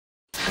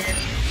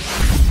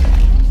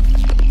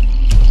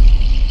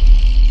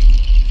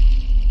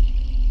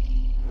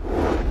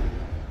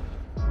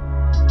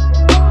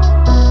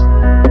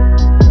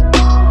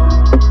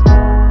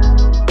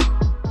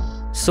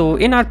So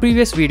in our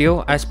previous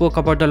video, I spoke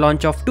about the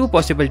launch of two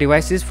possible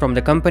devices from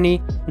the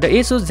company, the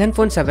Asus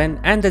Zenfone 7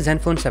 and the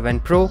Zenfone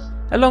 7 Pro,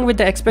 along with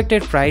the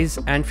expected price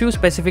and few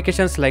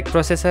specifications like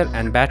processor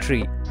and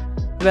battery.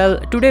 Well,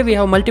 today we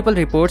have multiple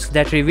reports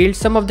that revealed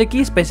some of the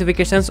key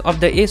specifications of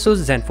the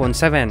Asus Zenfone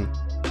 7.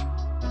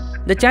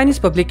 The Chinese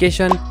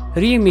publication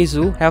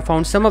Rimizu have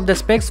found some of the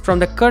specs from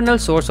the kernel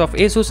source of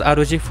Asus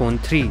ROG Phone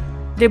 3.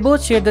 They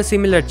both share the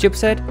similar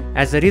chipset.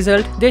 As a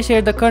result, they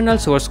share the kernel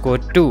source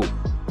code too.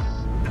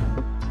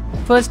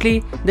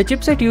 Firstly, the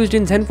chipset used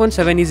in Zenfone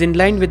 7 is in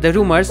line with the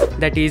rumors,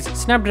 that is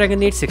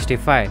Snapdragon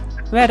 865,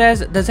 whereas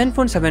the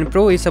Zenfone 7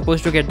 Pro is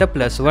supposed to get the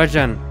Plus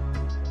version.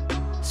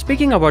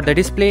 Speaking about the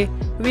display,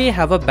 we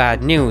have a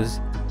bad news.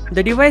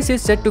 The device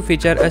is set to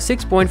feature a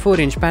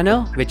 6.4-inch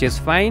panel, which is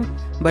fine,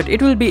 but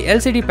it will be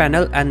LCD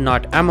panel and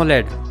not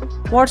AMOLED.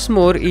 What's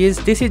more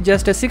is this is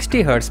just a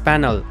 60Hz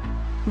panel.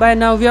 By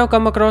now we have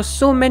come across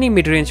so many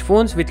mid-range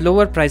phones with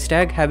lower price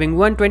tag having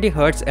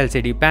 120Hz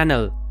LCD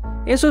panel.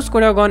 Asus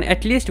could have gone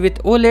at least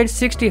with OLED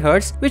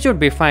 60Hz, which would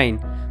be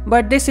fine,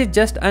 but this is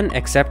just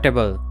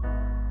unacceptable.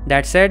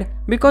 That said,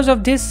 because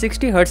of this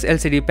 60Hz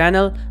LCD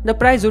panel, the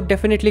price would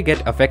definitely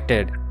get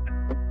affected.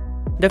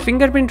 The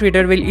fingerprint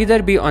reader will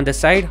either be on the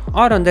side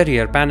or on the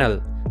rear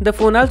panel. The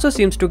phone also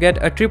seems to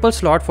get a triple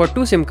slot for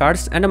 2 SIM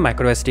cards and a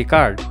microSD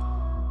card.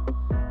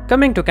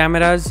 Coming to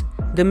cameras,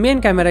 the main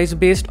camera is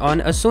based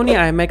on a Sony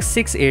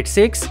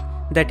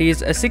IMX686, that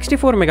is a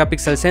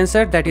 64-megapixel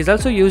sensor that is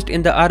also used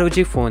in the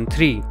ROG Phone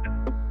 3.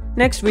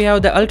 Next we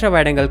have the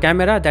ultra-wide-angle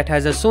camera that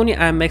has a Sony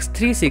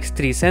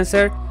IMX363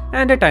 sensor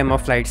and a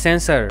time-of-flight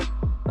sensor.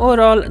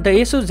 Overall, the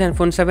Asus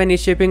Zenfone 7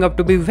 is shaping up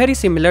to be very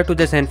similar to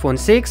the Zenfone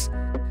 6.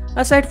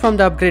 Aside from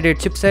the upgraded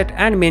chipset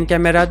and main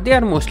camera, they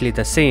are mostly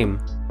the same.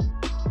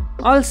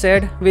 All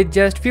said, with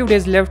just few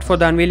days left for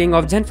the unveiling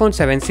of Zenfone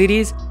 7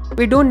 series,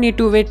 we don't need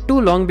to wait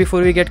too long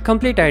before we get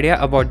complete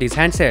idea about these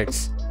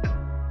handsets.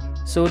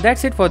 So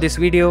that's it for this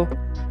video.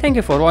 Thank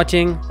you for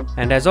watching,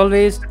 and as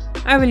always,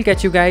 I will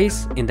catch you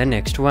guys in the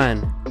next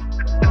one.